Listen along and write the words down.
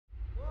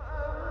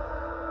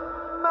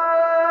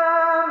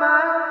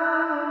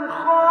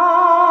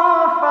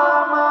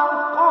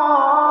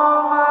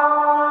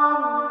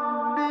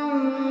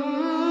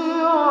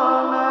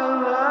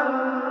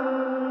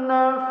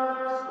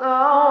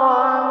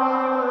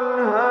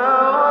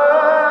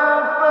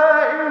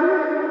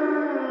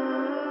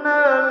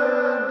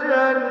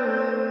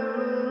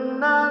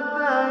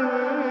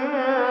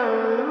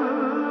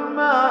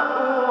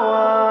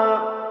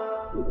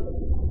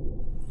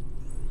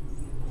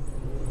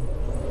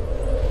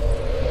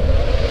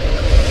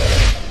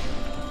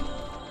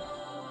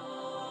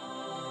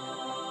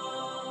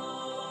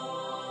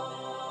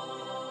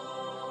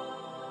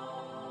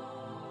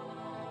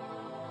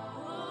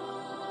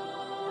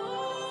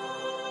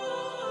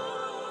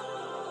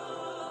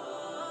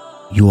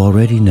You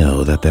already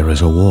know that there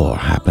is a war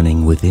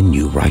happening within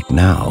you right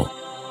now,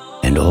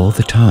 and all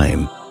the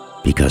time,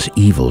 because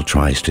evil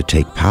tries to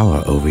take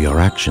power over your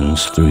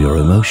actions through your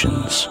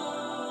emotions.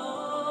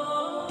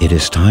 It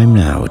is time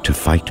now to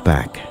fight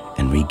back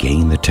and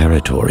regain the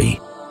territory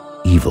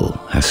evil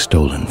has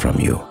stolen from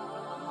you.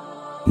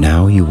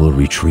 Now you will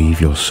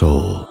retrieve your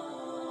soul.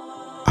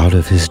 Out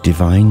of His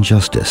divine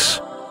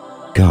justice,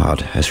 God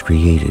has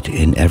created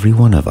in every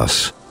one of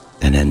us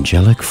an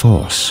angelic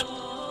force.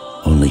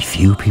 Only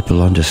few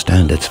people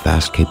understand its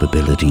vast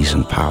capabilities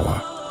and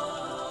power,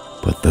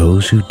 but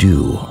those who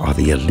do are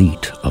the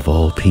elite of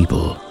all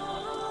people.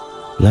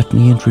 Let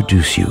me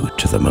introduce you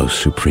to the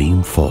most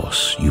supreme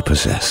force you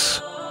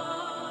possess.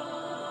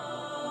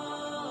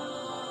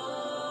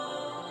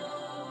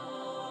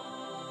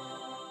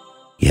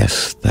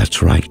 Yes,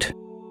 that's right.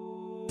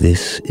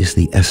 This is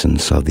the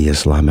essence of the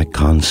Islamic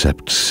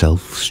concept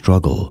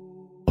self-struggle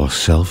or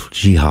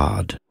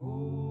self-jihad.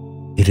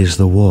 It is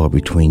the war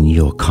between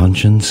your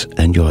conscience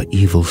and your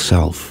evil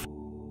self,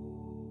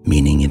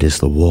 meaning it is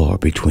the war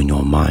between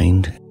your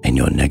mind and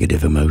your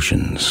negative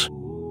emotions.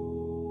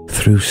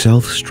 Through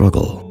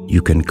self-struggle,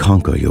 you can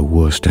conquer your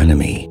worst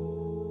enemy.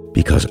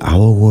 Because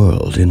our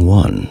world in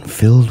one,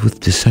 filled with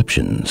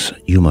deceptions,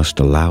 you must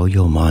allow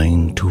your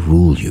mind to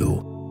rule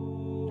you.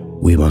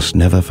 We must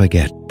never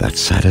forget that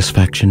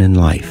satisfaction in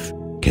life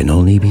can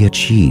only be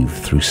achieved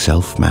through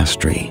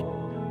self-mastery.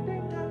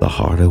 The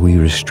harder we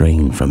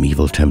restrain from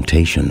evil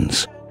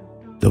temptations,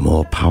 the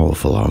more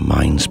powerful our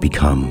minds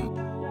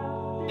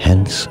become.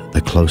 Hence,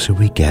 the closer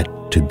we get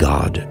to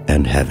God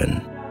and heaven.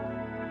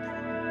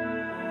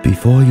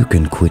 Before you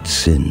can quit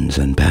sins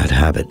and bad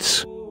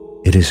habits,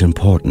 it is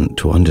important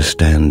to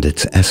understand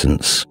its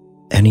essence.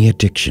 Any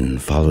addiction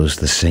follows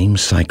the same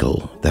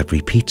cycle that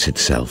repeats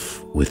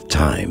itself with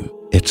time.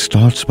 It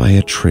starts by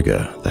a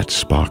trigger that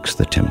sparks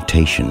the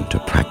temptation to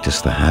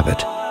practice the habit,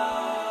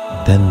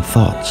 then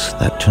thoughts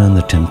that turn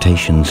the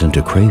temptations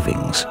into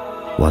cravings.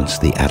 Once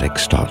the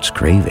addict starts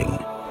craving,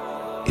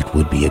 it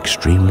would be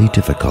extremely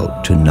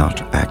difficult to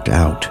not act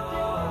out.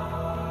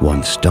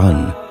 Once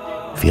done,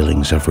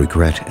 feelings of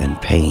regret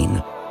and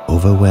pain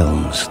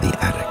overwhelms the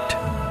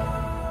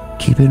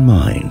addict. Keep in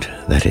mind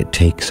that it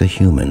takes a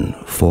human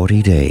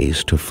 40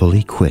 days to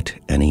fully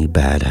quit any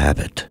bad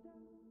habit.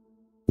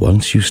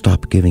 Once you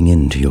stop giving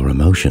in to your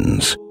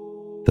emotions,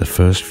 the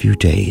first few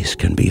days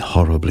can be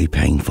horribly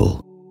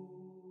painful.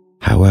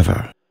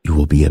 However, you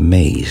will be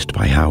amazed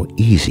by how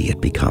easy it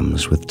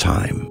becomes with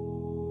time.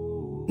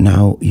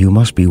 Now, you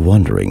must be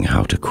wondering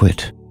how to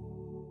quit.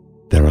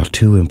 There are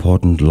two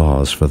important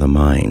laws for the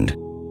mind.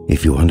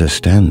 If you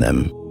understand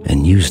them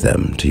and use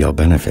them to your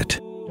benefit,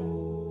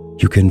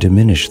 you can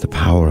diminish the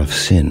power of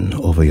sin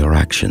over your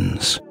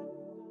actions.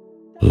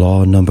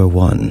 Law number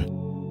 1.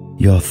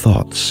 Your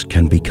thoughts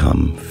can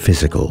become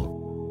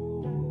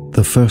physical.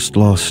 The first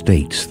law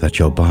states that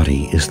your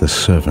body is the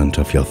servant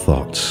of your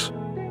thoughts,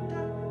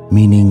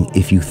 meaning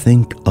if you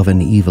think of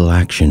an evil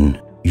action,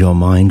 your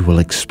mind will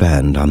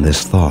expand on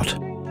this thought.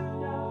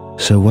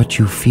 So what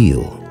you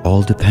feel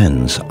all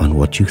depends on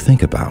what you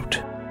think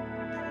about.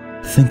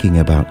 Thinking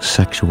about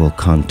sexual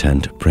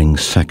content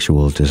brings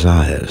sexual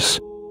desires.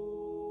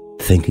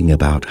 Thinking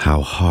about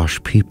how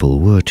harsh people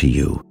were to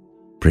you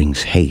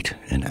brings hate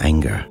and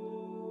anger.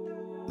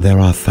 There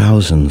are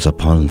thousands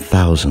upon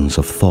thousands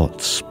of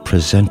thoughts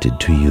presented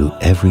to you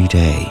every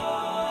day.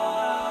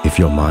 If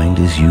your mind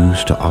is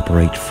used to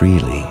operate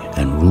freely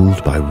and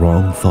ruled by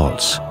wrong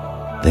thoughts,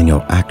 then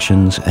your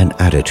actions and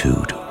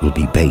attitude will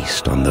be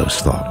based on those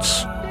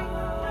thoughts.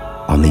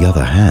 On the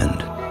other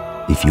hand,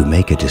 if you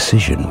make a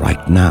decision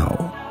right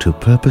now to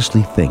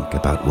purposely think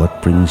about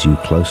what brings you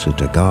closer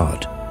to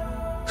God,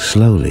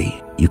 slowly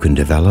you can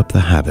develop the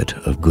habit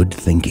of good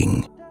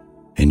thinking,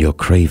 and your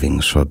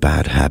cravings for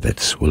bad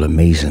habits will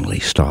amazingly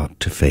start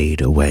to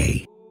fade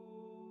away.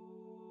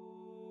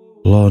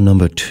 Law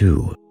number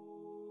 2.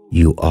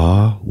 You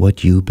are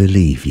what you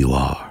believe you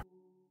are.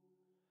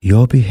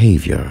 Your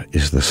behavior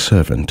is the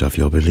servant of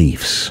your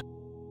beliefs.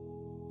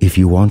 If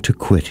you want to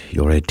quit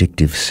your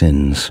addictive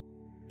sins,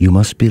 you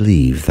must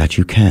believe that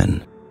you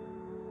can.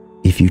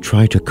 If you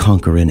try to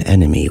conquer an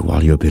enemy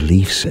while your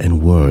beliefs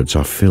and words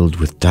are filled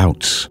with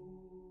doubts,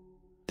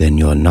 then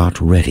you're not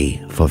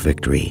ready for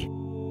victory.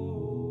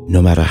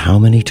 No matter how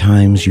many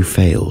times you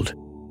failed,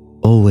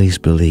 always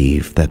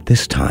believe that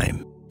this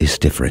time is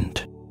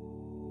different.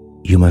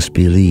 You must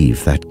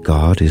believe that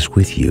God is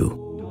with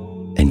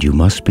you, and you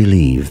must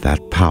believe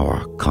that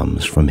power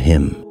comes from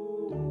Him,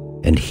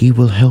 and He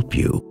will help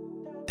you,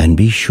 and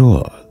be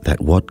sure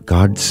that what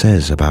God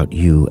says about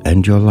you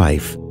and your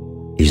life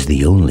is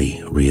the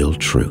only real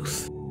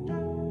truth.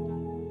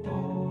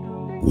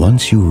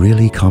 Once you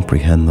really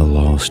comprehend the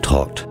laws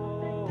taught,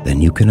 then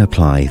you can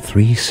apply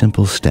 3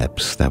 simple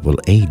steps that will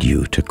aid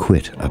you to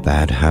quit a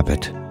bad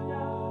habit.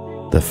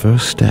 The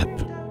first step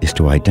is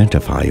to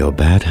identify your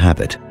bad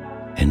habit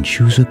and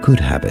choose a good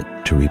habit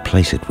to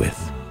replace it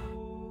with.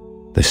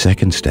 The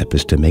second step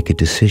is to make a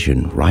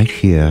decision right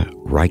here,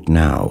 right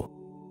now,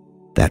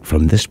 that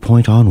from this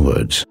point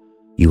onwards,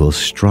 you will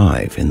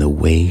strive in the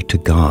way to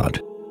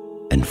God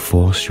and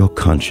force your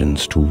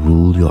conscience to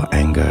rule your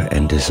anger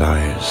and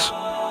desires.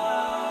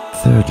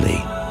 Thirdly,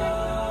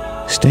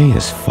 stay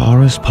as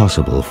far as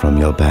possible from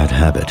your bad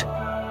habit,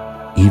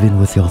 even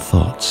with your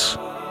thoughts.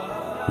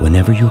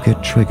 Whenever you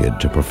get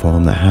triggered to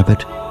perform the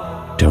habit,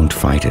 don't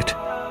fight it.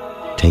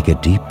 Take a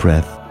deep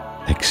breath,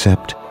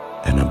 accept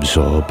and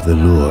absorb the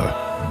lure.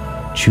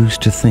 Choose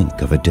to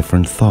think of a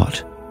different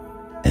thought,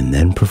 and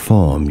then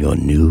perform your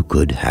new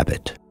good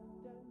habit.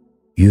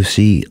 You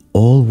see,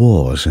 all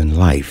wars in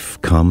life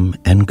come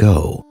and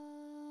go.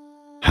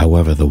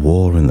 However, the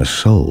war in the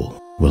soul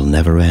will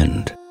never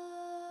end.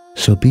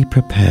 So be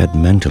prepared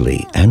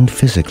mentally and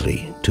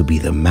physically to be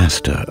the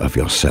master of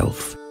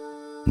yourself,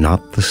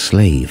 not the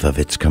slave of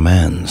its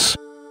commands.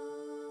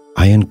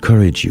 I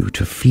encourage you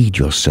to feed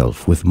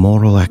yourself with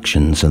moral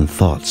actions and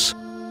thoughts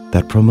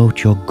that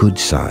promote your good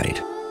side.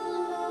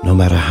 No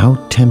matter how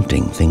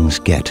tempting things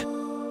get,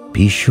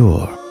 be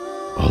sure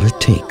all it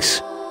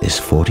takes is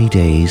 40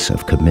 days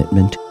of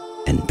commitment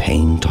and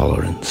pain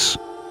tolerance.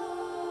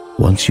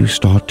 Once you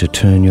start to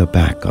turn your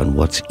back on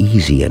what's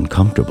easy and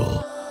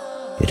comfortable,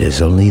 it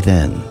is only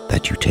then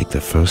that you take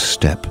the first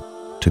step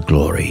to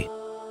glory.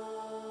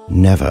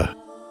 Never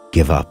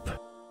give up.